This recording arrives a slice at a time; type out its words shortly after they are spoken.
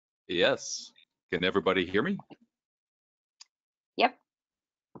Yes. Can everybody hear me? Yep.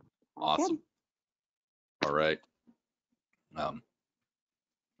 Awesome. Good. All right. Here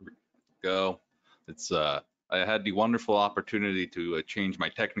we go. It's I had the wonderful opportunity to change my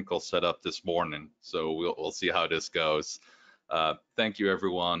technical setup this morning, so we'll see how this goes. Thank you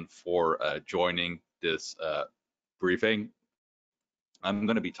everyone for joining this briefing. I'm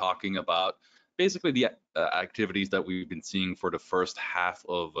going to be talking about basically the activities that we've been seeing for the first half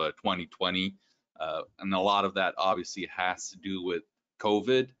of 2020. And a lot of that obviously has to do with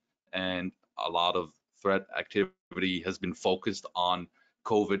COVID, and a lot of threat activity has been focused on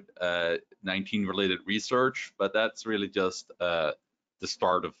COVID-19 related research, but that's really just the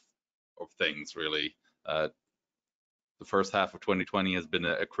start of things, really. The first half of 2020 has been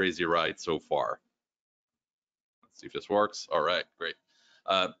a crazy ride so far. Let's see if this works. All right, great.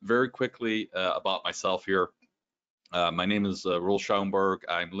 Very quickly about myself here. My name is Roel Schouwenberg.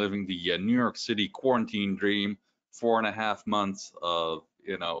 I'm living the New York City quarantine dream. 4.5 months of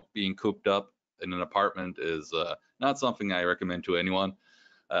being cooped up in an apartment is not something I recommend to anyone.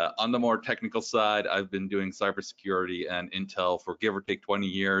 On the more technical side, I've been doing cybersecurity and intel for give or take 20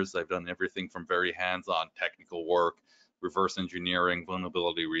 years. I've done everything from very hands-on technical work, reverse engineering,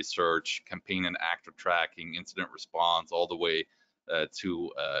 vulnerability research, campaign and actor tracking, incident response, all the way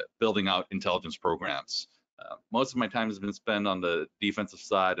to building out intelligence programs. Most of my time has been spent on the defensive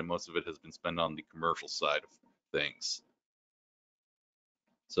side, and most of it has been spent on the commercial side of things.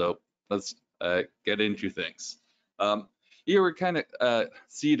 So let's get into things. Here we kind of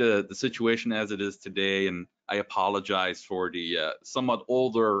see the situation as it is today, and I apologize for the somewhat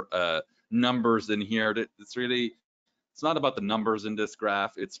older numbers in here. It's not about the numbers in this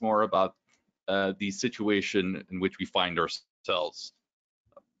graph, it's more about the situation in which we find ourselves.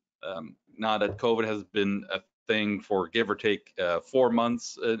 Now that COVID has been a thing for give or take 4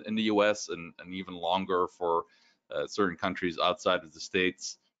 months in the US and even longer for certain countries outside of the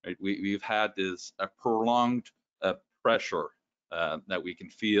States, right? We've had this prolonged pressure that we can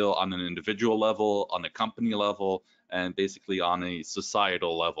feel on an individual level, on a company level, and basically on a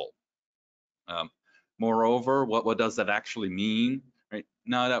societal level. Moreover, what does that actually mean? Right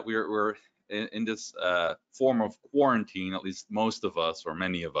now that we're in this form of quarantine, at least most of us or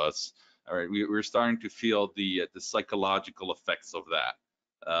many of us, all right, we're starting to feel the psychological effects of that.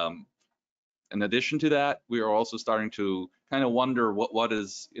 In addition to that, we are also starting to kind of wonder what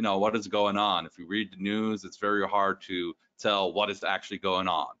is going on. If you read the news, it's very hard to tell what is actually going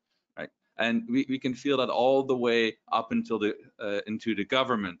on, right? And we can feel that all the way up until into the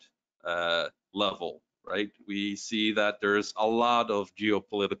government level, right? We see that there's a lot of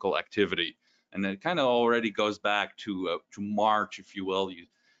geopolitical activity, and it kind of already goes back to March, if you will. You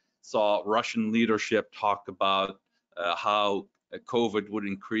saw Russian leadership talk about how COVID would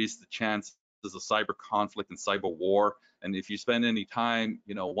increase the chances of cyber conflict and cyber war. And if you spend any time,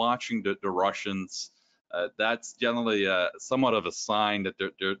 watching the Russians, that's generally somewhat of a sign that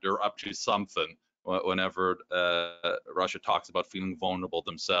they're up to something whenever Russia talks about feeling vulnerable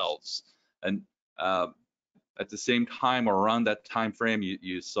themselves. And at the same time, or around that time frame,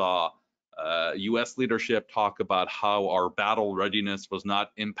 you saw US leadership talk about how our battle readiness was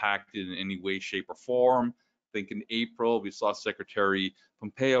not impacted in any way, shape, or form. I think in April, we saw Secretary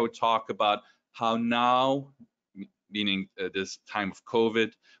Pompeo talk about how now, meaning this time of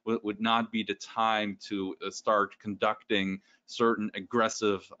COVID, would not be the time to start conducting certain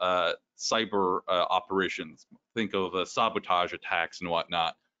aggressive cyber operations. Think of sabotage attacks and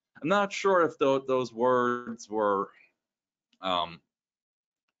whatnot. I'm not sure if those words were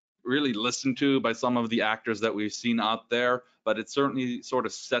really listened to by some of the actors that we've seen out there, but it certainly sort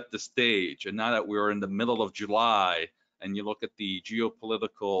of set the stage. And now that we're in the middle of July, and you look at the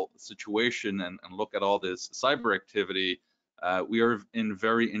geopolitical situation and look at all this cyber activity, we are in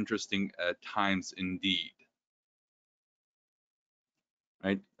very interesting times indeed.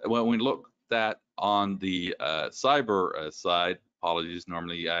 Right? When we look at on the cyber side, apologies,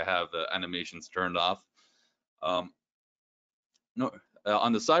 normally I have animations turned off.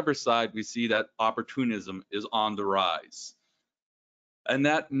 On the cyber side, we see that opportunism is on the rise. And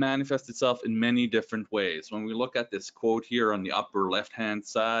that manifests itself in many different ways. When we look at this quote here on the upper left-hand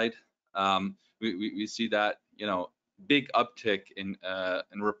side, we see that, big uptick in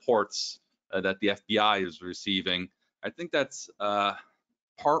reports that the FBI is receiving. I think that's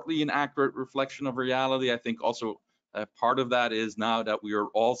partly an accurate reflection of reality. I think also part of that is now that we are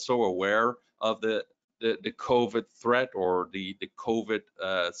also aware of the COVID threat, or the COVID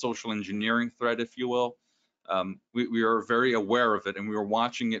social engineering threat, if you will. We are very aware of it, and we are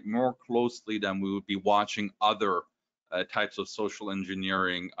watching it more closely than we would be watching other types of social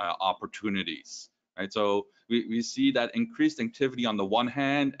engineering opportunities. Right, so we see that increased activity on the one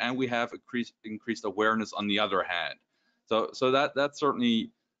hand, and we have increased awareness on the other hand. So that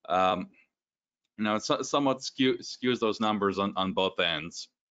certainly somewhat skews those numbers on both ends.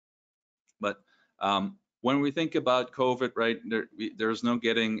 But when we think about COVID, right, there's no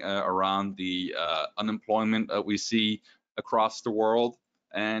getting around the unemployment that we see across the world,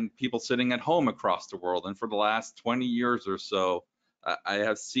 and people sitting at home across the world. And for the last 20 years or so, I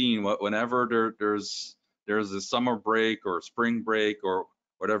have seen whenever there's a summer break or spring break or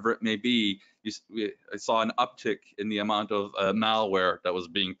whatever it may be, I saw an uptick in the amount of malware that was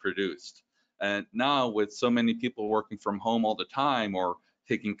being produced. And now with so many people working from home all the time or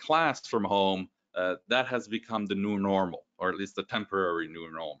taking class from home, that has become the new normal, or at least the temporary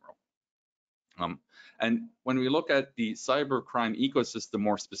new normal. And when we look at the cybercrime ecosystem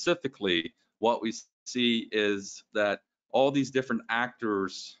more specifically, what we see is that all these different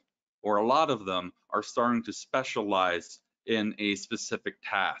actors, or a lot of them, are starting to specialize in a specific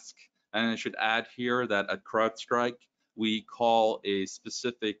task. And I should add here that at CrowdStrike, we call a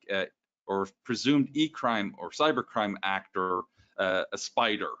specific or presumed e-crime or cybercrime actor a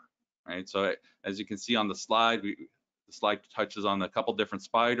spider, right? So as you can see on the slide, the slide touches on a couple different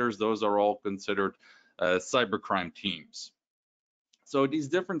spiders. Those are all considered cybercrime teams. So these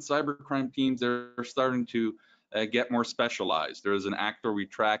different cybercrime teams are starting to get more specialized. There's an actor we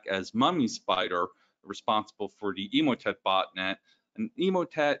track as Mummy Spider, responsible for the Emotet botnet. And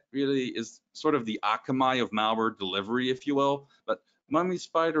Emotet really is sort of the Akamai of malware delivery, if you will. But Mummy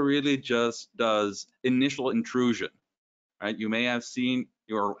Spider really just does initial intrusion. Right? You may have seen,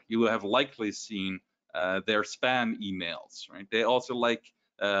 or you have likely seen their spam emails. Right? They also like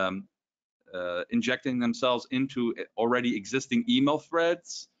injecting themselves into already existing email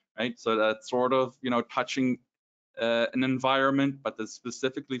threads. Right? So that's sort of touching an environment, but that's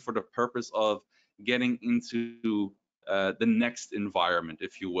specifically for the purpose of getting into the next environment,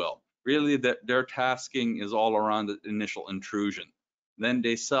 if you will. Really, their tasking is all around the initial intrusion. Then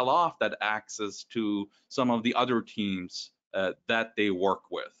they sell off that access to some of the other teams that they work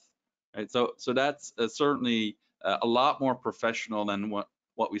with. Right? So that's certainly a lot more professional than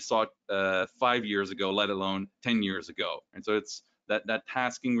what we saw 5 years ago, let alone 10 years ago. And so it's that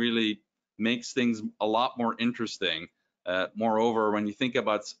tasking really makes things a lot more interesting. Moreover, when you think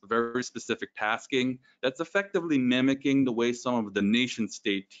about very specific tasking, that's effectively mimicking the way some of the nation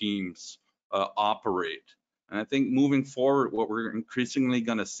state teams operate. And I think moving forward, what we're increasingly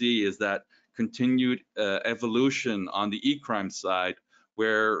going to see is that continued evolution on the e-crime side,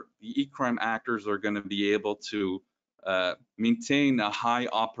 where the e-crime actors are going to be able to maintain a high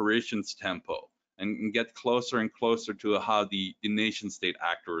operations tempo and get closer and closer to how the nation state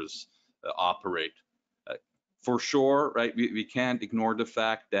actors operate. For sure, right, we can't ignore the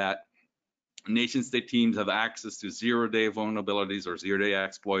fact that nation state teams have access to zero-day vulnerabilities or zero-day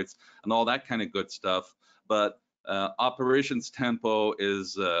exploits and all that kind of good stuff. But operations tempo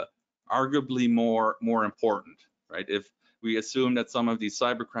is arguably more important, right? If we assume that some of these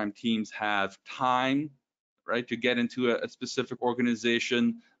cybercrime teams have time, right, to get into a specific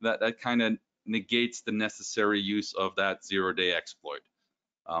organization, that kind of negates the necessary use of that zero-day exploit.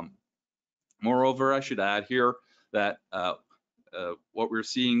 Moreover, I should add here that what we're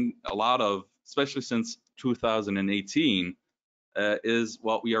seeing a lot of, especially since 2018, is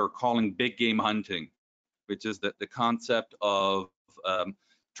what we are calling big game hunting, which is the concept of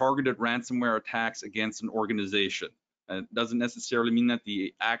targeted ransomware attacks against an organization. And it doesn't necessarily mean that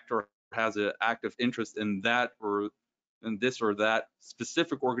the actor has an active interest in that or in this or that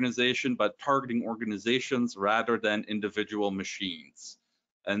specific organization, but targeting organizations rather than individual machines.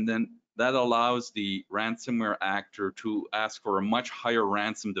 And then that allows the ransomware actor to ask for a much higher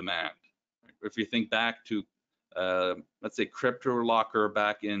ransom demand. If you think back to, let's say, CryptoLocker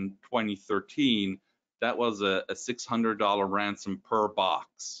back in 2013, that was a $600 ransom per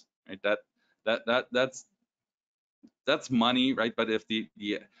box. Right? That's money, right? But if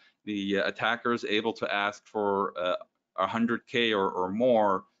the attacker is able to ask for 100K or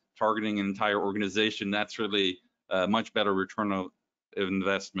more, targeting an entire organization, that's really a much better return of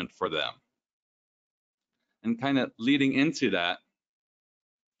investment for them. And kind of leading into that,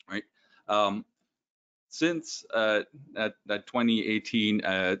 right? Since that 2018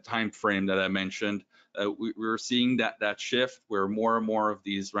 time frame that I mentioned, we're seeing that shift where more and more of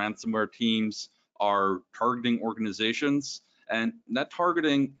these ransomware teams are targeting organizations, and that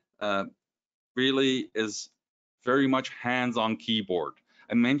targeting really is very much hands-on keyboard.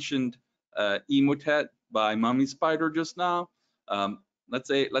 I mentioned Emotet by Mummy Spider just now.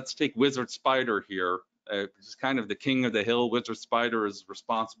 Let's take Wizard Spider here. which is kind of the king of the hill. Wizard Spider is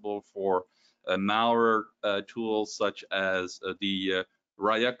responsible for malware tools such as the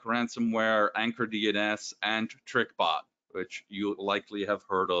Ryuk ransomware, Anchor DNS, and TrickBot, which you likely have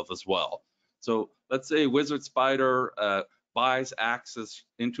heard of as well. So let's say Wizard Spider buys access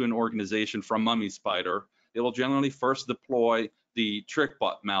into an organization from Mummy Spider. It will generally first deploy the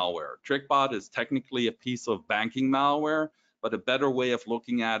TrickBot malware. TrickBot is technically a piece of banking malware, but a better way of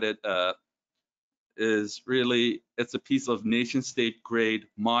looking at it is really it's a piece of nation-state grade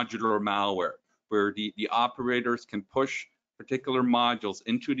modular malware where the operators can push particular modules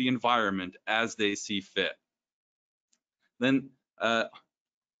into the environment as they see fit. Then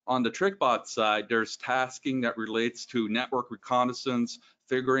on the TrickBot side, there's tasking that relates to network reconnaissance,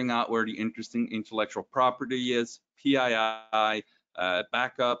 figuring out where the interesting intellectual property is, PII,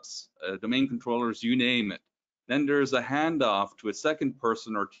 backups, domain controllers, you name it. Then there's a handoff to a second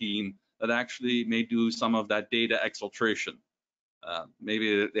person or team that actually may do some of that data exfiltration.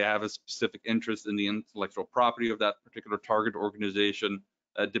 Maybe they have a specific interest in the intellectual property of that particular target organization,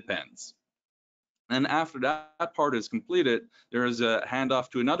 depends. And after that part is completed, there is a handoff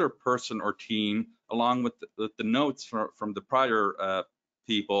to another person or team along with the notes from the prior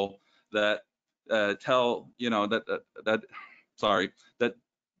people that tell, that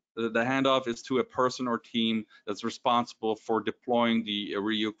the handoff is to a person or team that's responsible for deploying the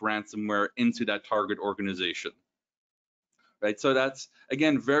Ryuk ransomware into that target organization. Right, so that's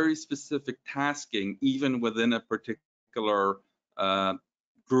again very specific tasking, even within a particular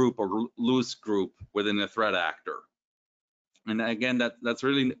group or loose group within a threat actor. And again, that's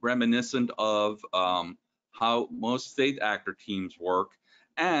really reminiscent of how most state actor teams work,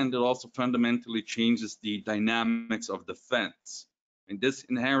 and it also fundamentally changes the dynamics of defense. And this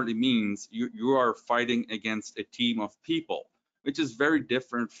inherently means you are fighting against a team of people, which is very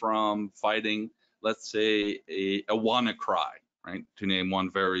different from fighting, let's say, a WannaCry, right? To name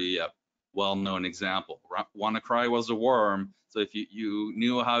one very well-known example. WannaCry was a worm, so if you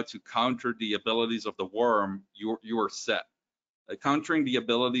knew how to counter the abilities of the worm, you were set. Countering the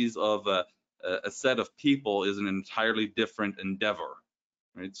abilities of a set of people is an entirely different endeavor,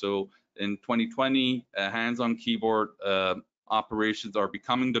 right? So in 2020, hands-on keyboard operations are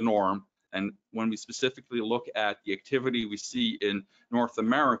becoming the norm. And when we specifically look at the activity we see in North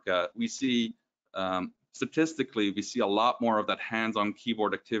America, we see statistically, we see a lot more of that hands-on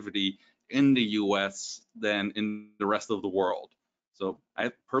keyboard activity in the US than in the rest of the world. So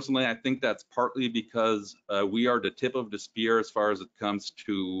I think that's partly because we are the tip of the spear as far as it comes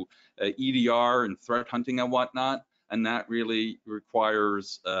to EDR and threat hunting and whatnot. And that really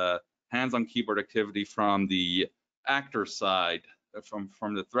requires hands-on keyboard activity from the actor side,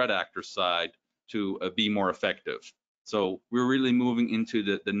 from the threat actor side, to be more effective. So we're really moving into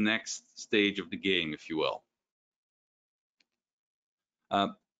the next stage of the game, if you will.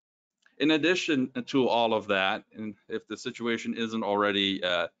 In addition to all of that, and if the situation isn't already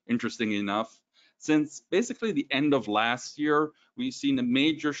interesting enough, since basically the end of last year, we've seen a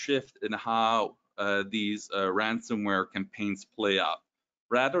major shift in how these ransomware campaigns play out.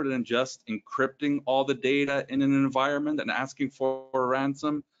 Rather than just encrypting all the data in an environment and asking for a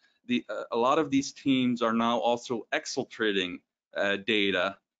ransom, a lot of these teams are now also exfiltrating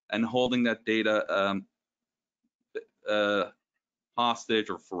data and holding that data hostage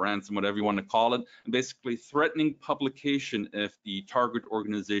or for ransom, whatever you want to call it, and basically threatening publication if the target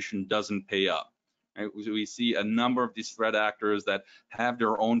organization doesn't pay up. Right? We see a number of these threat actors that have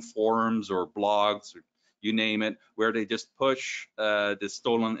their own forums or blogs, or you name it, where they just push the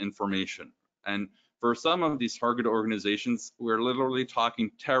stolen information. And for some of these target organizations, we're literally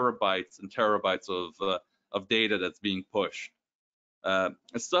talking terabytes and terabytes of data that's being pushed. A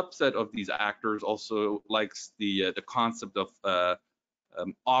subset of these actors also likes the concept of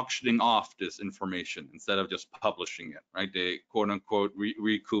auctioning off this information instead of just publishing it, right? They quote unquote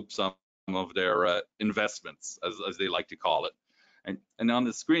recoup some of their investments, as they like to call it. And on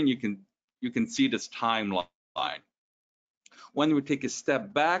the screen, you can see this timeline. When we take a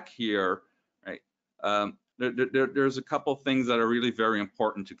step back here, right, there's a couple things that are really very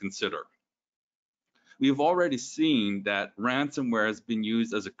important to consider. We've already seen that ransomware has been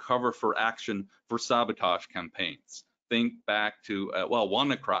used as a cover for action for sabotage campaigns. Think back to,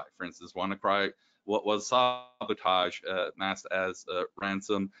 WannaCry, for instance. WannaCry was sabotage masked as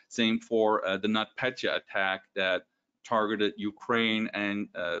ransom. Same for the NotPetya attack that targeted Ukraine and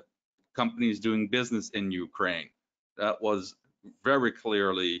companies doing business in Ukraine. That was very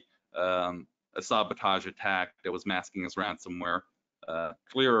clearly a sabotage attack that was masking as ransomware.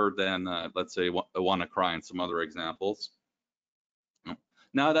 Clearer than, let's say, a WannaCry and some other examples.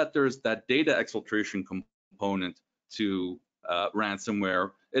 Now that there's that data exfiltration component to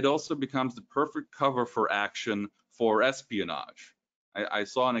ransomware, it also becomes the perfect cover for action for espionage. I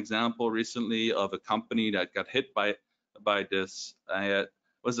saw an example recently of a company that got hit by this. It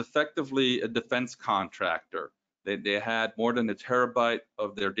was effectively a defense contractor. They had more than a terabyte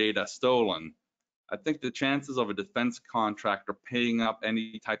of their data stolen. I think the chances of a defense contractor paying up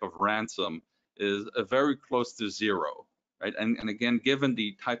any type of ransom is very close to zero, right? And again, given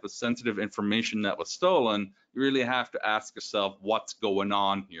the type of sensitive information that was stolen, you really have to ask yourself what's going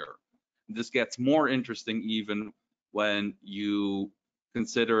on here. This gets more interesting even when you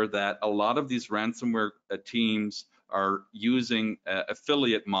consider that a lot of these ransomware teams are using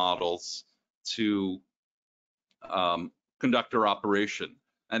affiliate models to conduct their operation.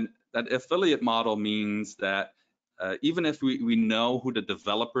 And that affiliate model means that even if we know who the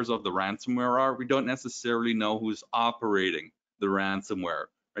developers of the ransomware are, we don't necessarily know who's operating the ransomware.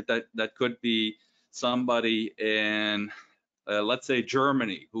 Right? That could be somebody in, let's say,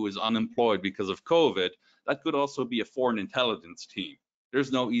 Germany, who is unemployed because of COVID. That could also be a foreign intelligence team.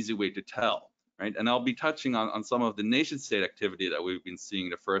 There's no easy way to tell, right? And I'll be touching on some of the nation-state activity that we've been seeing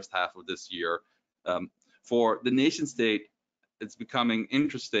the first half of this year. For the nation-state, it's becoming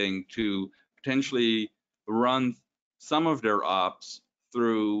interesting to potentially run some of their ops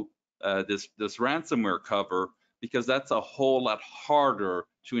through this ransomware cover, because that's a whole lot harder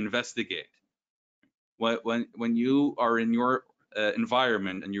to investigate. When you are in your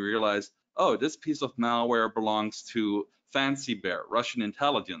environment and you realize, oh, this piece of malware belongs to Fancy Bear, Russian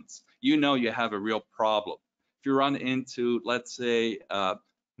intelligence, you know you have a real problem. If you run into, let's say,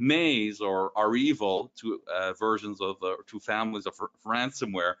 Maze or REvil, two versions of two families of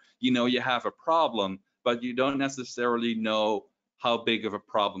ransomware, you know you have a problem, but you don't necessarily know how big of a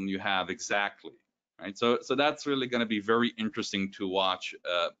problem you have exactly, right? So that's really going to be very interesting to watch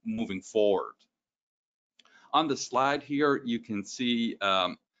moving forward. On the slide here, you can see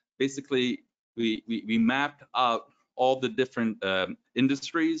basically we mapped out all the different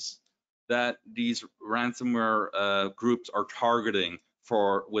industries that these ransomware groups are targeting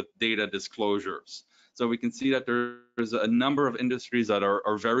with data disclosures. So we can see that there's a number of industries that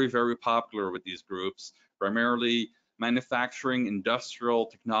are very, very popular with these groups, primarily manufacturing, industrial,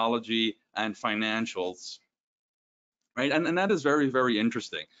 technology, and financials, right? And that is very, very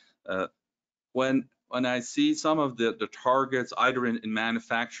interesting. When I see some of the targets either in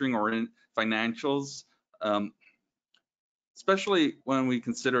manufacturing or in financials, especially when we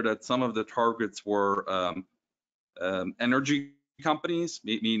consider that some of the targets were energy companies,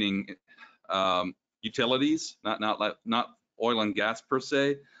 meaning utilities, not oil and gas per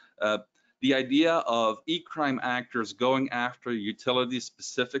se. The idea of e-crime actors going after utilities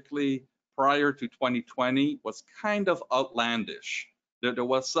specifically prior to 2020 was kind of outlandish. There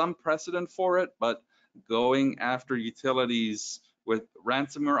was some precedent for it, but going after utilities with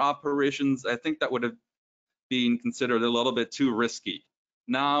ransomware operations, I think that would have been considered a little bit too risky.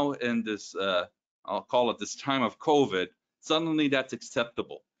 Now in this, I'll call it this time of COVID, suddenly that's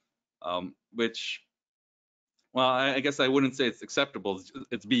acceptable, which, well, I guess I wouldn't say it's acceptable,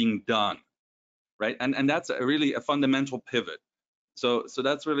 it's being done, right? And that's really a fundamental pivot. So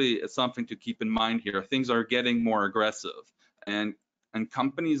that's really something to keep in mind here. Things are getting more aggressive, and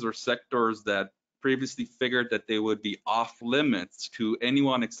companies or sectors that previously figured that they would be off limits to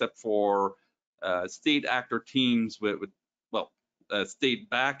anyone except for state actor teams with state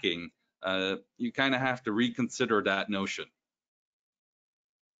backing, you kind of have to reconsider that notion.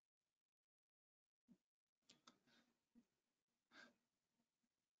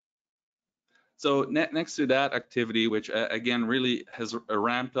 So next to that activity, which again really has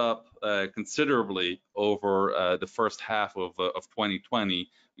ramped up considerably over the first half of 2020,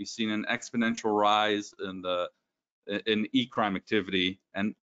 we've seen an exponential rise in e-crime activity,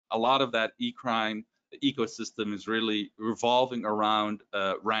 and a lot of that e-crime ecosystem is really revolving around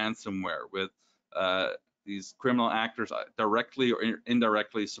ransomware, with these criminal actors directly or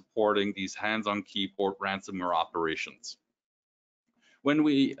indirectly supporting these hands-on keyboard ransomware operations. When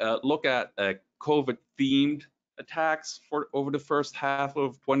we look at COVID-themed attacks over the first half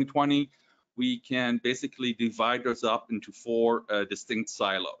of 2020, we can basically divide those up into four distinct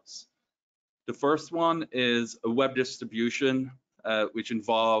silos. The first one is a web distribution, which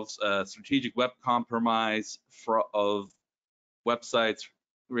involves strategic web compromise of websites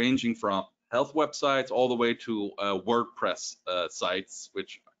ranging from health websites all the way to WordPress sites,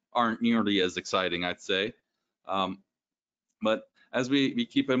 which aren't nearly as exciting, I'd say. But as we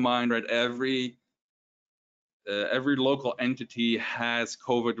keep in mind, right, every local entity has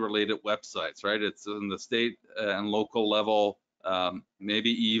COVID-related websites, right? It's in the state and local level. maybe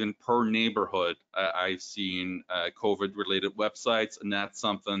even per neighborhood. I've seen COVID-related websites, and that's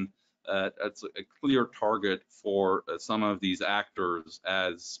something that's a clear target for some of these actors,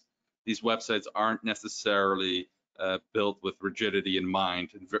 as these websites aren't necessarily built with rigidity in mind.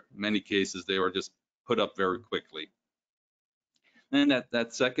 In many cases, they were just put up very quickly. And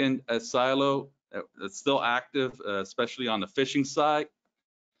that second silo that's still active, especially on the phishing side.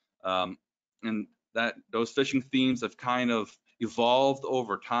 And those phishing themes have kind of evolved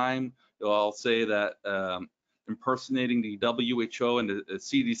over time. I'll say that impersonating the WHO and the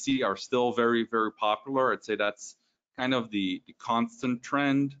CDC are still very, very popular. I'd say that's kind of the constant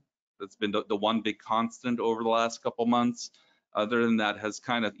trend. That's been the one big constant over the last couple months. Other than that, has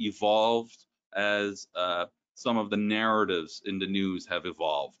kind of evolved as some of the narratives in the news have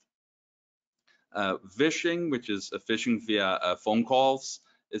evolved. Vishing, which is phishing via phone calls,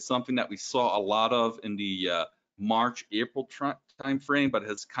 is something that we saw a lot of in the March-April timeframe, but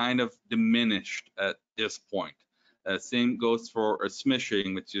has kind of diminished at this point. Same goes for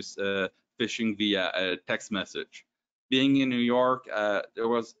smishing, which is phishing via a text message. Being in New York, there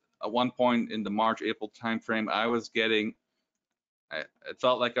was at one point in the March-April timeframe, it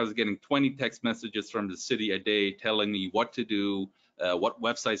felt like I was getting 20 text messages from the city a day telling me what to do, what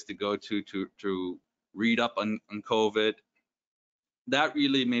websites to go to read up on COVID. That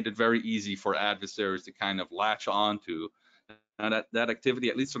really made it very easy for adversaries to kind of latch on to. Now that activity,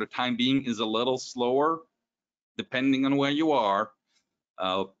 at least for the time being, is a little slower, depending on where you are.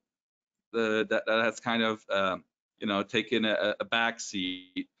 That has kind of taken a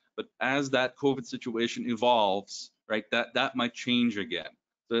backseat. But as that COVID situation evolves, right, that might change again.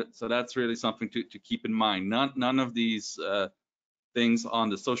 So that's really something to keep in mind. None of these things on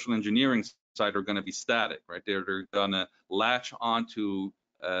the social engineering side are going to be static, right? They're going to latch onto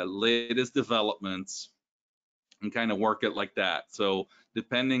latest developments and kind of work it like that. So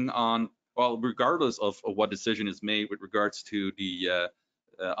depending on, well, regardless of what decision is made with regards to the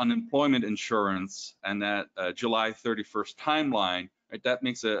unemployment insurance and that July 31st timeline, right, that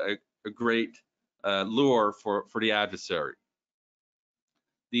makes a great lure for the adversary.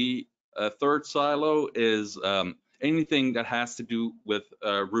 The third silo is anything that has to do with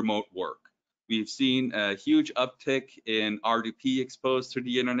remote work. We've seen a huge uptick in RDP exposed to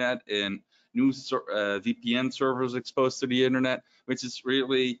the internet, in new VPN servers exposed to the internet, which is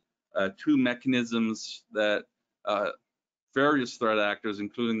really two mechanisms that various threat actors,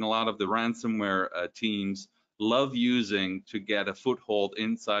 including a lot of the ransomware teams, love using to get a foothold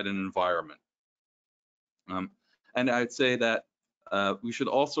inside an environment. And I'd say that we should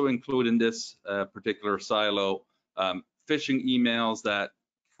also include in this particular silo phishing emails that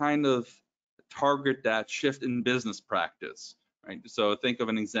kind of target that shift in business practice, right? So think of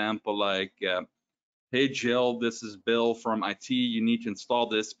an example like, hey, Jill, this is Bill from IT. You need to install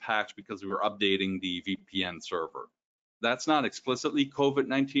this patch because we're updating the VPN server. That's not explicitly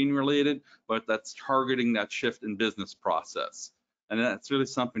COVID-19 related, but that's targeting that shift in business process. And that's really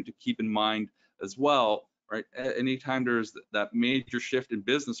something to keep in mind as well, right? Anytime there's that major shift in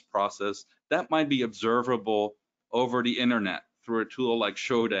business process, that might be observable over the internet through a tool like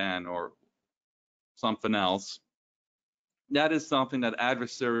Shodan or something else. That is something that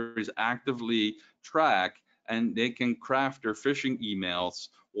adversaries actively track, and they can craft their phishing emails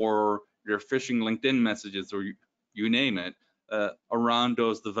or their phishing LinkedIn messages, or you name it, around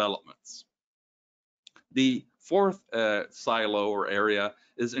those developments. The fourth silo or area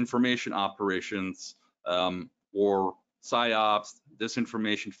is information operations, or PSYOPs,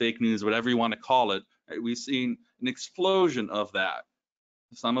 disinformation, fake news, whatever you want to call it. Right? We've seen an explosion of that.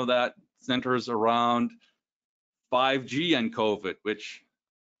 Some of that centers around 5G and COVID, which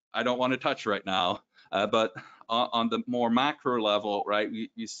I don't want to touch right now. But on the more macro level, right,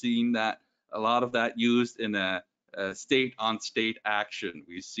 we've seen that a lot of that used in a state-on-state action.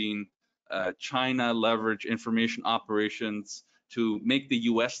 We've seen China leverage information operations to make the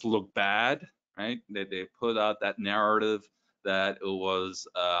US look bad, right? They put out that narrative that it was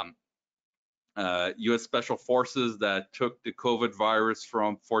US Special Forces that took the COVID virus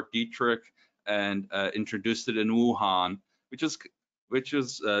from Fort Detrick and introduced it in Wuhan, which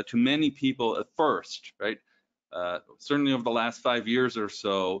is to many people at first, right? Certainly over the last 5 years or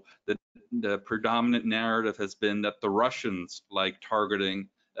so, the predominant narrative has been that the Russians like targeting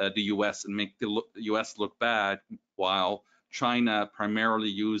the US and make the US look bad, while China primarily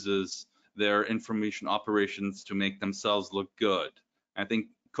uses their information operations to make themselves look good. I think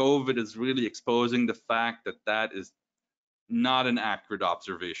COVID is really exposing the fact that that is not an accurate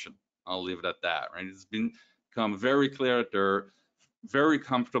observation. I'll leave it at that, right? It's become very clear that they're very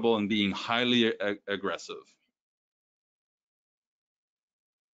comfortable in being highly aggressive.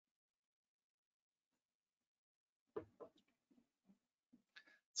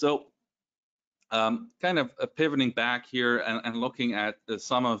 So kind of pivoting back here and looking at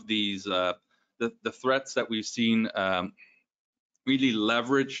some of these, the threats that we've seen really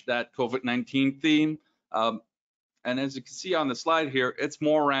leverage that COVID-19 theme. And as you can see on the slide here, it's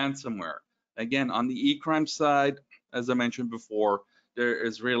more ransomware. Again, on the e-crime side, as I mentioned before, there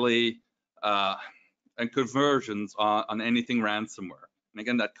is really and conversions on anything ransomware. And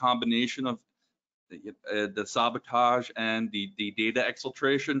again, that combination of the sabotage and the data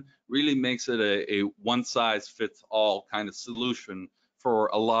exfiltration really makes it a one-size-fits-all kind of solution for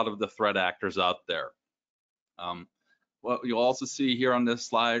a lot of the threat actors out there. What you'll also see here on this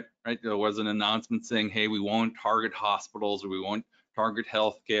slide, right, there was an announcement saying, hey, we won't target hospitals or we won't target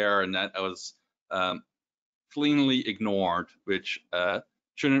healthcare, and that was cleanly ignored, which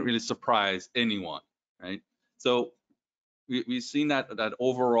shouldn't really surprise anyone, right? So we've seen that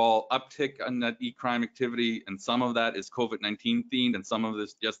overall uptick on that e-crime activity, and some of that is COVID-19 themed, and some of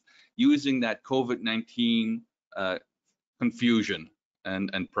this just using that COVID-19 confusion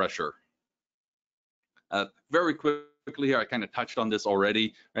and pressure. Very quickly here, I kind of touched on this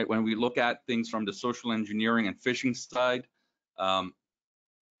already, right? When we look at things from the social engineering and phishing side, the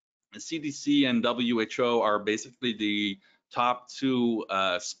CDC and WHO are basically the top two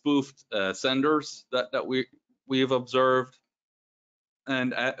spoofed senders that we have observed.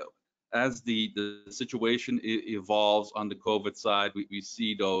 And as the situation evolves on the COVID side, we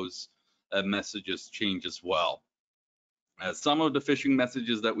see those messages change as well. Some of the phishing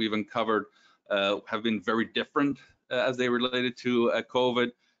messages that we've uncovered have been very different as they related to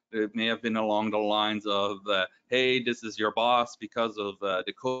COVID. It may have been along the lines of, hey, this is your boss because of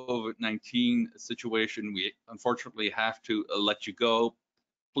the COVID-19 situation. We unfortunately have to let you go.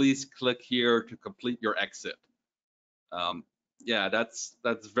 Please click here to complete your exit. Yeah, that's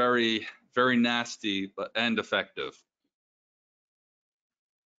very, very nasty, and effective.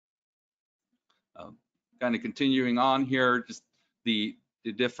 Kind of continuing on here, just the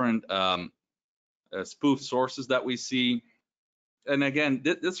different spoof sources that we see. And again,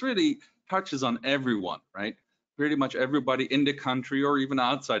 this really touches on everyone, right? Pretty much everybody in the country or even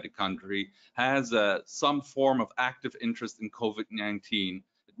outside the country has some form of active interest in COVID-19.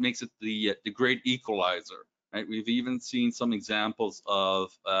 It makes it the great equalizer. Right? We've even seen some examples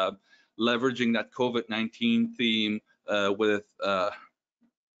of leveraging that COVID-19 theme with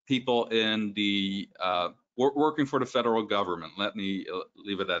people in the working for the federal government. Let me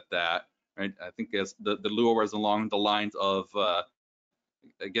leave it at that. Right? I think as the lure is along the lines of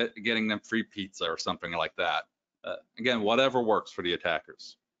getting them free pizza or something like that. Again, whatever works for the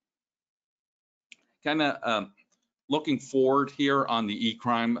attackers. Kind of looking forward here on the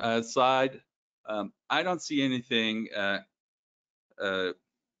e-crime side. I don't see anything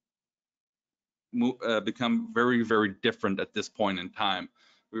become very, very different at this point in time.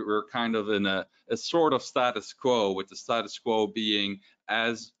 We're kind of in a sort of status quo, with the status quo being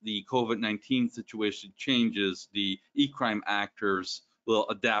as the COVID-19 situation changes, the e-crime actors will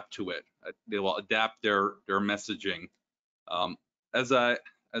adapt to it. They will adapt their messaging. As I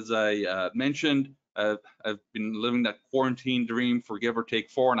mentioned, I've been living that quarantine dream for give or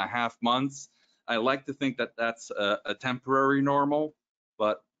take 4.5 months. I like to think that that's a temporary normal,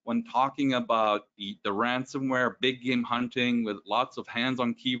 but when talking about the ransomware, big game hunting with lots of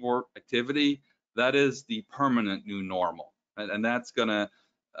hands-on keyboard activity, that is the permanent new normal, right? And that's gonna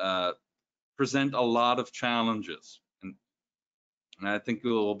present a lot of challenges. And I think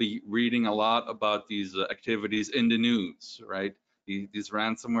we'll be reading a lot about these activities in the news, right? These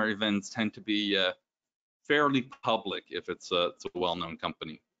ransomware events tend to be fairly public if it's a well-known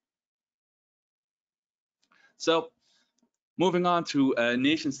company. So moving on to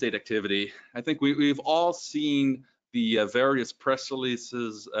nation-state activity, I think we've all seen the various press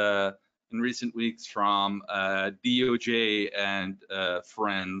releases in recent weeks from DOJ and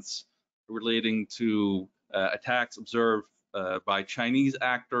friends relating to attacks observed by Chinese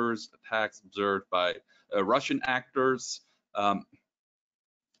actors, attacks observed by Russian actors. And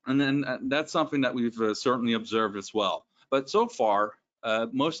then that's something that we've certainly observed as well. But so far,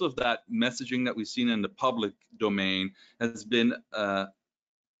 most of that messaging that we've seen in the public domain has been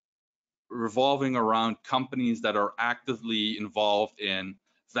revolving around companies that are actively involved in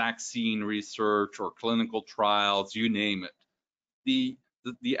vaccine research or clinical trials, you name it.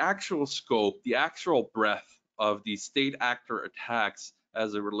 The actual scope, the actual breadth of the state actor attacks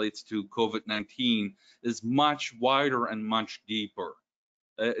as it relates to COVID-19 is much wider and much deeper.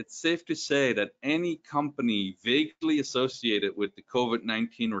 It's safe to say that any company vaguely associated with the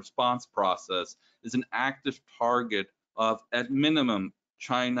COVID-19 response process is an active target of, at minimum,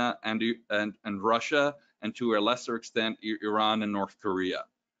 China and Russia, and to a lesser extent, Iran and North Korea.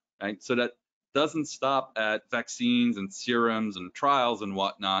 right? So that doesn't stop at vaccines and serums and trials and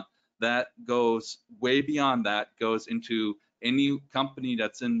whatnot. That goes way beyond that, goes into any company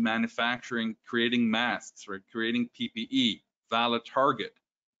that's in manufacturing, creating masks or creating PPE, valid target.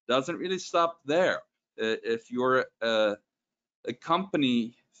 Doesn't really stop there. If you're a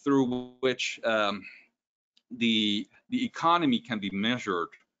company through which the economy can be measured,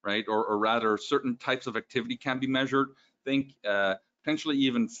 right, or rather certain types of activity can be measured, think potentially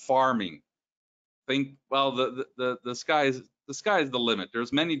even farming. Think, well, the sky is the limit.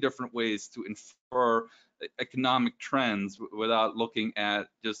 There's many different ways to infer economic trends without looking at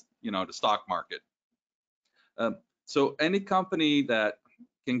just the stock market. So any company that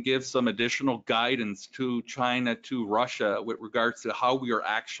can give some additional guidance to China, to Russia, with regards to how we are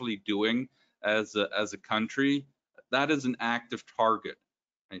actually doing as a country, that is an active target.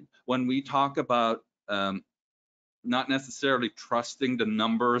 Right? When we talk about not necessarily trusting the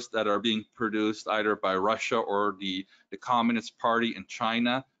numbers that are being produced either by Russia or the Communist Party in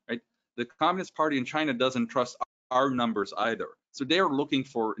China, right? The Communist Party in China doesn't trust our numbers either. So they are looking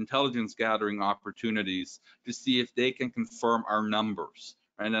for intelligence gathering opportunities to see if they can confirm our numbers.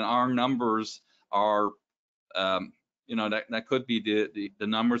 Right? And our numbers are, that could be the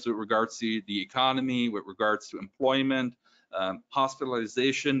numbers with regards to the economy, with regards to employment,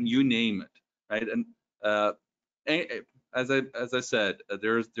 hospitalization, you name it. Right? And as I said,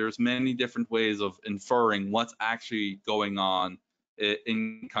 there's many different ways of inferring what's actually going on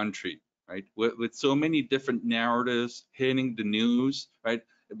in country, right? With so many different narratives hitting the news, right?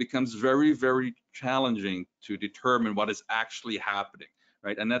 It becomes very, very challenging to determine what is actually happening,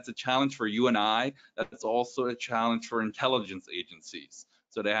 right? And that's a challenge for you and I. That's also a challenge for intelligence agencies.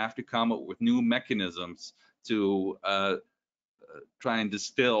 So they have to come up with new mechanisms to try and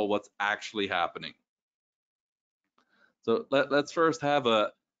distill what's actually happening. So let's first have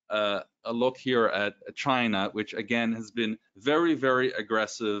a look here at China, which again has been very, very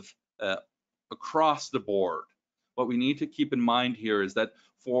aggressive across the board. What we need to keep in mind here is that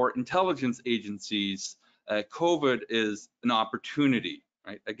for intelligence agencies, COVID is an opportunity,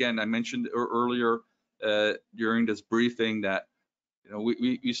 right? Again, I mentioned earlier during this briefing that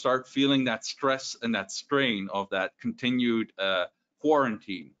we start feeling that stress and that strain of that continued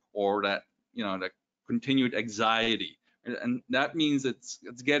quarantine, or that that continued anxiety. And that means it's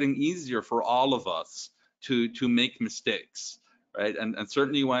getting easier for all of us to make mistakes, right? And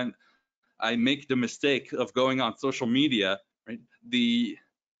certainly when I make the mistake of going on social media, right, the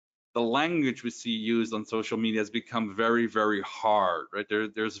language we see used on social media has become very, very hard, right?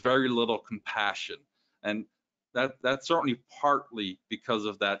 There's very little compassion, and that's certainly partly because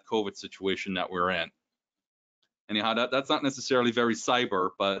of that COVID situation that we're in. Anyhow, that's not necessarily very cyber,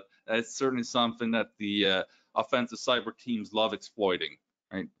 but it's certainly something that the offensive cyber teams love exploiting,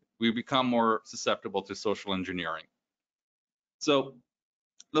 right? We become more susceptible to social engineering. So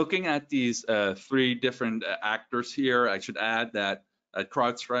looking at these three different actors here, I should add that at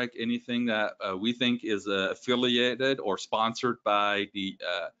CrowdStrike, anything that we think is affiliated or sponsored by the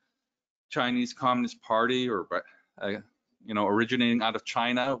Chinese Communist Party, or originating out of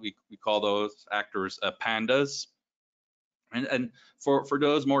China, we call those actors pandas. And for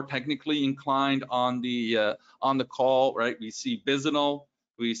those more technically inclined on the call, right, we see Bisinol,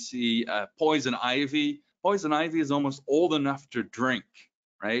 we see poison ivy. Poison ivy is almost old enough to drink,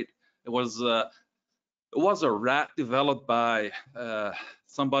 right? It was a rat developed by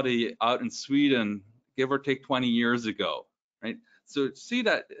somebody out in Sweden, give or take 20 years ago, right? So see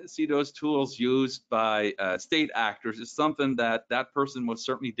those tools used by state actors is something that person most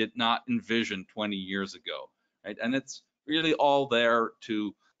certainly did not envision 20 years ago, right? And it's really all there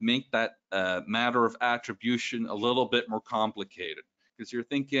to make that matter of attribution a little bit more complicated, because you're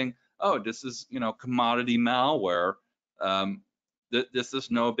thinking, oh, this is commodity malware. This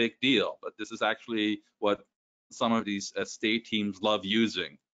is no big deal, but this is actually what some of these state teams love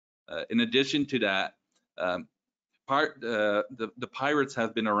using. In addition to that, the pirates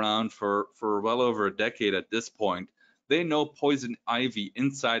have been around for well over a decade at this point. They know poison ivy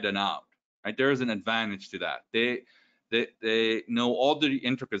inside and out, right? There is an advantage to that. They know all the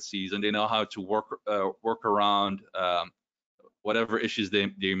intricacies, and they know how to work around whatever issues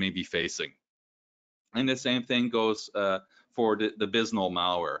they may be facing. And the same thing goes for the Bisinol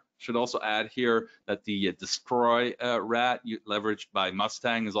malware. Should also add here that the destroy rat leveraged by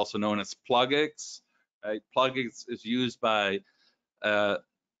Mustang is also known as plugix. Right? Plugix is used by a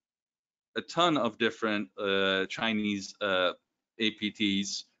ton of different Chinese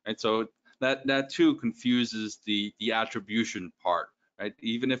APTs, right? So that too confuses the attribution part, right?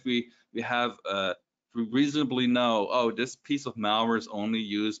 Even if we have we reasonably know, oh, this piece of malware is only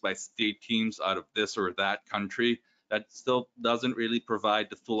used by state teams out of this or that country, that still doesn't really provide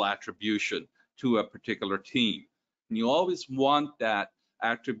the full attribution to a particular team. And you always want that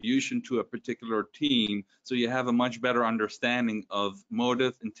attribution to a particular team so you have a much better understanding of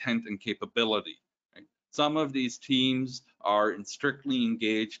motive, intent, and capability. Right? Some of these teams are strictly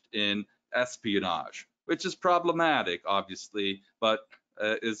engaged in espionage, which is problematic, obviously, but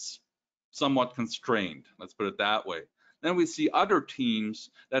is somewhat constrained, let's put it that way. Then we see other teams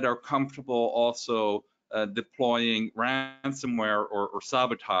that are comfortable also deploying ransomware or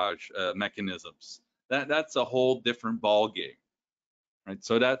sabotage mechanisms. That's a whole different ballgame, right?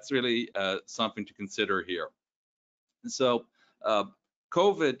 So that's really something to consider here. And so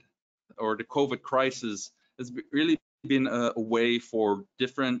COVID, or the COVID crisis, has really been a way for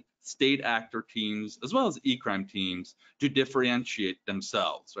different state actor teams as well as e-crime teams to differentiate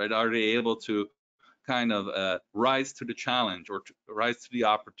themselves, right? Are they able to kind of rise to the challenge or to rise to the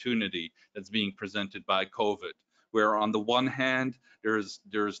opportunity that's being presented by COVID, where on the one hand, there's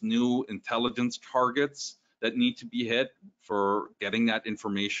new intelligence targets that need to be hit for getting that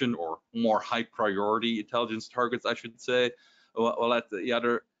information, or more high priority intelligence targets, I should say, while at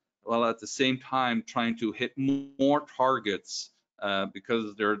the same time trying to hit more targets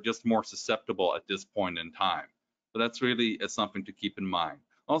because they're just more susceptible at this point in time. So that's really something to keep in mind.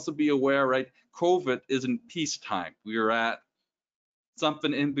 Also be aware, right, COVID isn't peacetime. We are at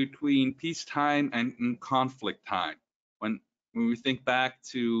something in between peacetime and conflict time. When we think back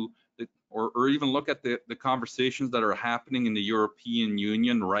to or even look at the conversations that are happening in the European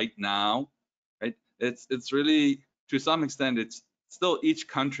Union right now, right? It's really, to some extent, it's still each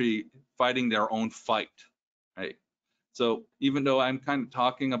country fighting their own fight, right? So even though I'm kind of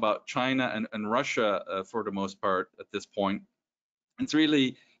talking about China and Russia for the most part at this point, it's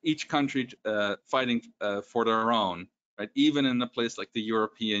really each country fighting for their own, right? Even in a place like the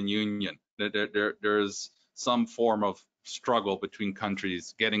European Union, there's some form of struggle between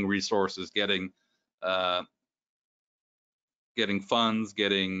countries getting resources, getting funds,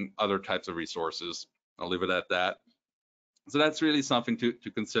 getting other types of resources. I'll leave it at that. So that's really something to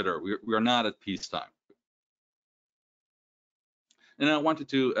consider. We are not at peacetime. And I wanted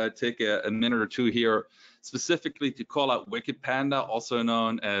to take a minute or two here specifically to call out Wicked Panda, also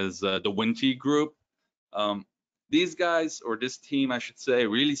known as the Winty Group. These guys, or this team, I should say,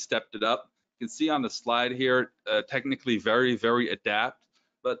 really stepped it up. You can see on the slide here, technically very, very adept.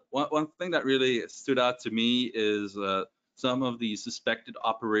 But one thing that really stood out to me is some of the suspected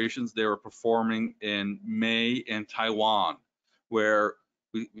operations they were performing in May and Taiwan, where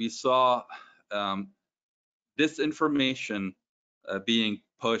we saw disinformation being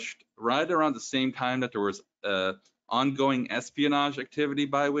pushed right around the same time that there was ongoing espionage activity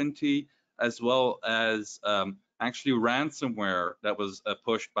by Winty, as well as actually ransomware that was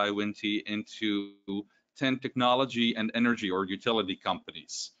pushed by Winty into 10 technology and energy or utility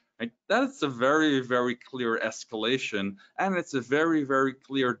companies. Right? That's a very, very clear escalation, and it's a very, very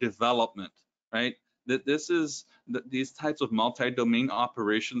clear development, right? That these types of multi-domain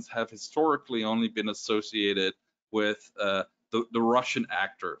operations have historically only been associated with the Russian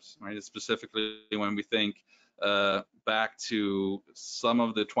actors, right? Specifically when we think back to some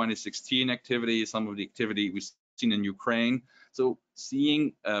of the 2016 activity, some of the activity we've seen in Ukraine. So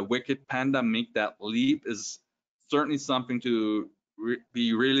seeing Wicked Panda make that leap is certainly something to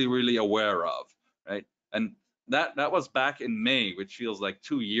be really, really aware of, right? And that was back in May, which feels like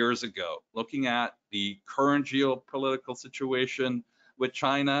 2 years ago. Looking at the current geopolitical situation with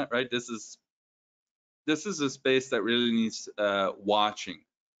China, right? This is a space that really needs watching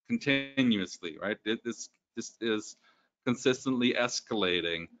continuously, right? This is consistently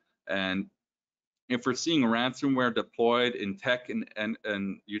escalating, and if we're seeing ransomware deployed in tech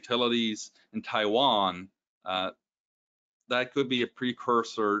and utilities in Taiwan, that could be a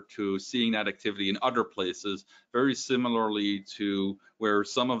precursor to seeing that activity in other places, very similarly to where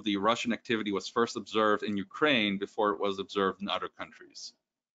some of the Russian activity was first observed in Ukraine before it was observed in other countries.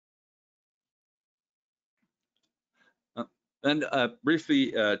 And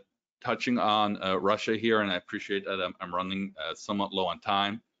briefly touching on Russia here, and I appreciate that I'm running somewhat low on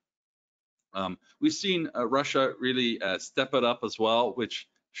time. We've seen Russia really step it up as well, which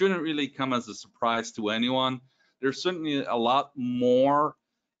shouldn't really come as a surprise to anyone. There's certainly a lot more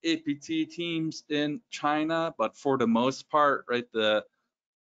APT teams in China, but for the most part, right, the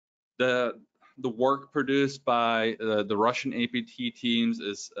work produced by the Russian APT teams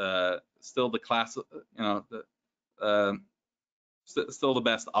is still the class, still the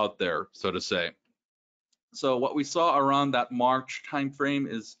best out there, so to say. So what we saw around that March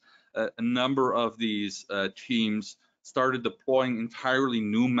timeframe is a number of these teams started deploying entirely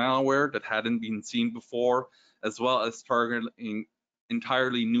new malware that hadn't been seen before, as well as targeting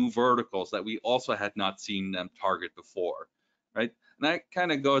entirely new verticals that we also had not seen them target before, right? And that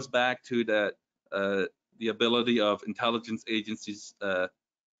kind of goes back to that the ability of intelligence agencies,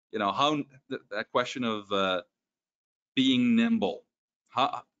 how that question of being nimble.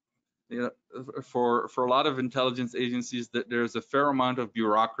 How, for a lot of intelligence agencies, that there's a fair amount of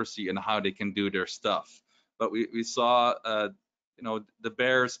bureaucracy in how they can do their stuff. But we saw, the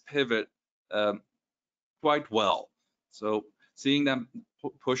bears pivot quite well. So seeing them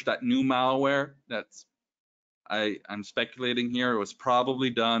push that new malware, I'm speculating here, it was probably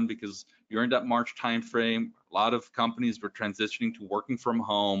done because during that March timeframe, a lot of companies were transitioning to working from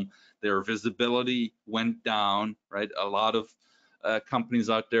home. Their visibility went down, right? A lot of companies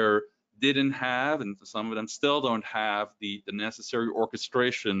out there didn't have, and some of them still don't have, the necessary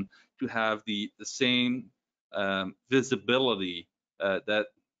orchestration to have the same visibility that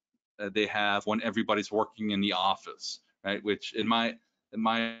they have when everybody's working in the office, right? Which from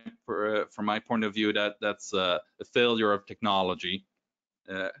my point of view, that's a failure of technology.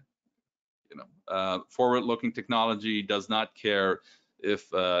 Forward-looking technology does not care if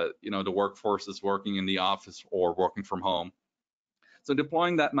the workforce is working in the office or working from home. So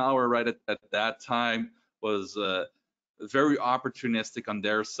deploying that malware right at that time was very opportunistic on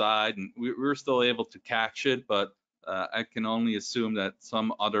their side, and we were still able to catch it, but I can only assume that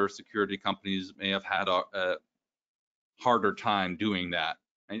some other security companies may have had a harder time doing that.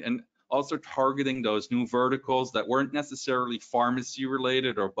 And also targeting those new verticals that weren't necessarily pharmacy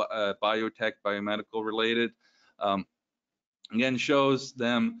related or biotech, biomedical related, again, shows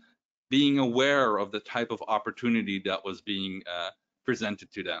them being aware of the type of opportunity that was being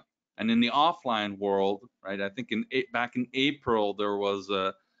presented to them. And in the offline world, right, I think back in April, there was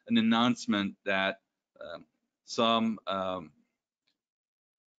an announcement that some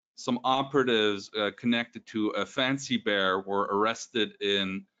operatives connected to a fancy bear were arrested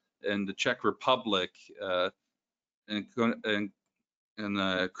in the Czech Republic in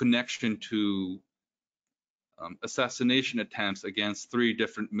connection to assassination attempts against 3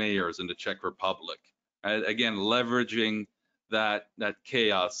 different mayors in the Czech Republic. Again, leveraging that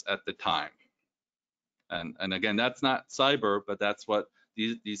chaos at the time. And again, that's not cyber, but that's what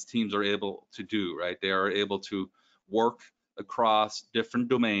these teams are able to do, right? They are able to work across different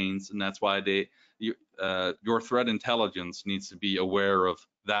domains, and that's why your threat intelligence needs to be aware of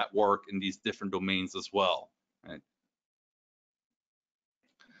that work in these different domains as well, right?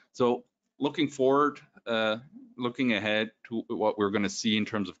 So looking forward, looking ahead to what we're going to see in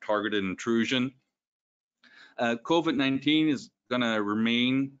terms of targeted intrusion, COVID-19 is going to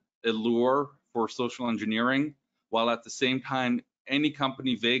remain a lure for social engineering, while at the same time, any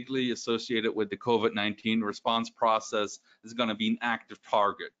company vaguely associated with the COVID-19 response process is going to be an active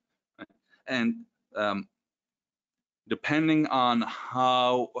target. And depending on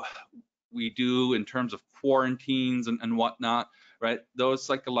how we do in terms of quarantines and whatnot, right, those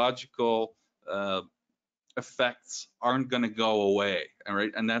psychological effects aren't going to go away, all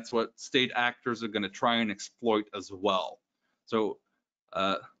right? And that's what state actors are going to try and exploit as well. So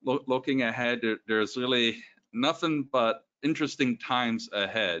looking ahead, there's really nothing but interesting times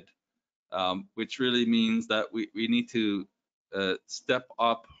ahead, which really means that we need to step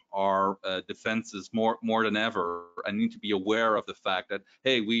up our defenses more than ever, and need to be aware of the fact that,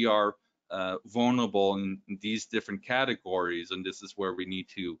 hey, we are vulnerable in these different categories, and this is where we need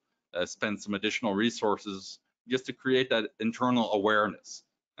to spend some additional resources just to create that internal awareness.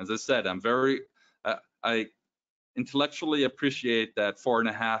 As I said, I intellectually appreciate that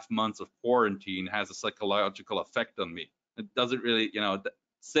 4.5 months of quarantine has a psychological effect on me. It doesn't really,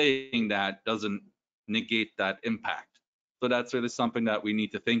 saying that doesn't negate that impact. So that's really something that we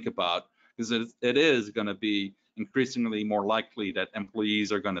need to think about, because it is going to be increasingly more likely that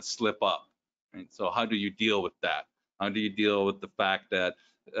employees are going to slip up. Right? So how do you deal with that? How do you deal with the fact that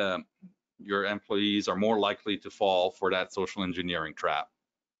your employees are more likely to fall for that social engineering trap?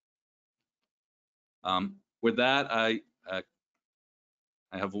 With that, I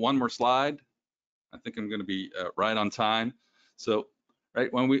have one more slide. I think I'm going to be right on time. So,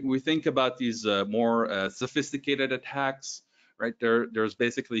 right, when we think about these more sophisticated attacks, right, there's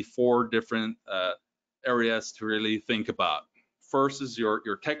basically 4 different areas to really think about. First is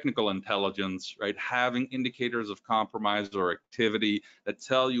your technical intelligence, right? Having indicators of compromise or activity that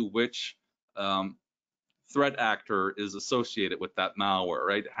tell you which threat actor is associated with that malware,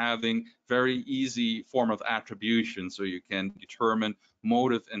 right? Having very easy form of attribution so you can determine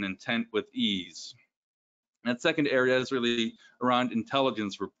motive and intent with ease. And that second area is really around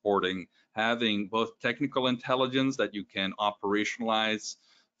intelligence reporting, having both technical intelligence that you can operationalize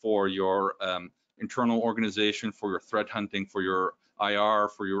for your internal organization, for your threat hunting, for your IR,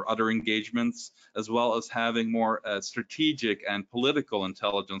 for your other engagements, as well as having more strategic and political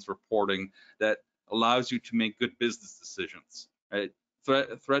intelligence reporting that allows you to make good business decisions. Right?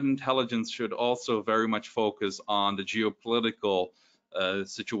 Threat intelligence should also very much focus on the geopolitical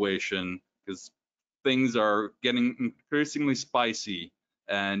situation, because things are getting increasingly spicy,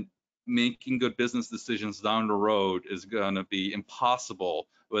 and making good business decisions down the road is going to be impossible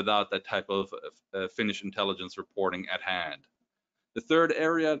without that type of finished intelligence reporting at hand. The third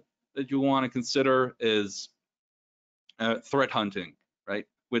area that you want to consider is threat hunting, right?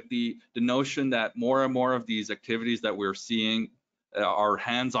 With the notion that more and more of these activities that we're seeing are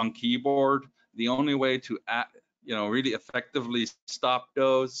hands on keyboard, the only way to really effectively stop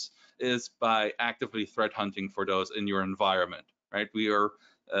those is by actively threat hunting for those in your environment, right? We are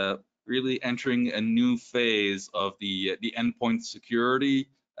really entering a new phase of the endpoint security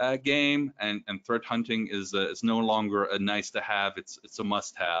game, and threat hunting is no longer a nice to have, it's a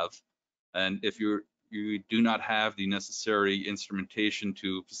must have. And if you do not have the necessary instrumentation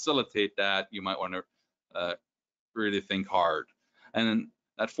to facilitate that, you might want to really think hard. And then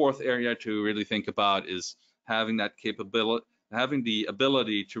that fourth area to really think about is having that capability, having the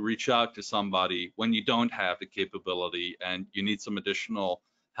ability to reach out to somebody when you don't have the capability and you need some additional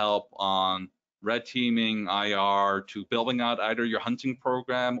help on red teaming, IR, to building out either your hunting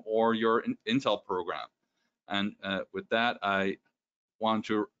program or your intel program. And with that, I want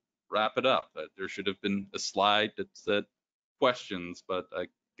to wrap it up. There should have been a slide that said questions, but I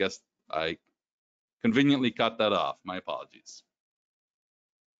guess I conveniently cut that off. My apologies.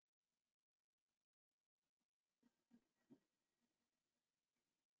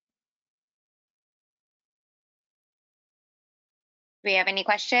 Do we have any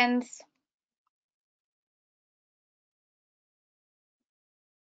questions?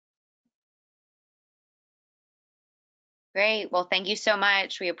 Great. Well, thank you so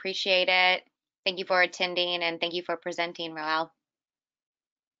much. We appreciate it. Thank you for attending, and thank you for presenting, Roel.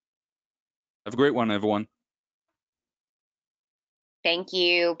 Have a great one, everyone. Thank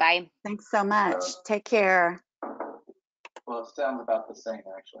you. Bye. Thanks so much. Take care. Well, it sounds about the same,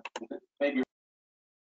 actually. Maybe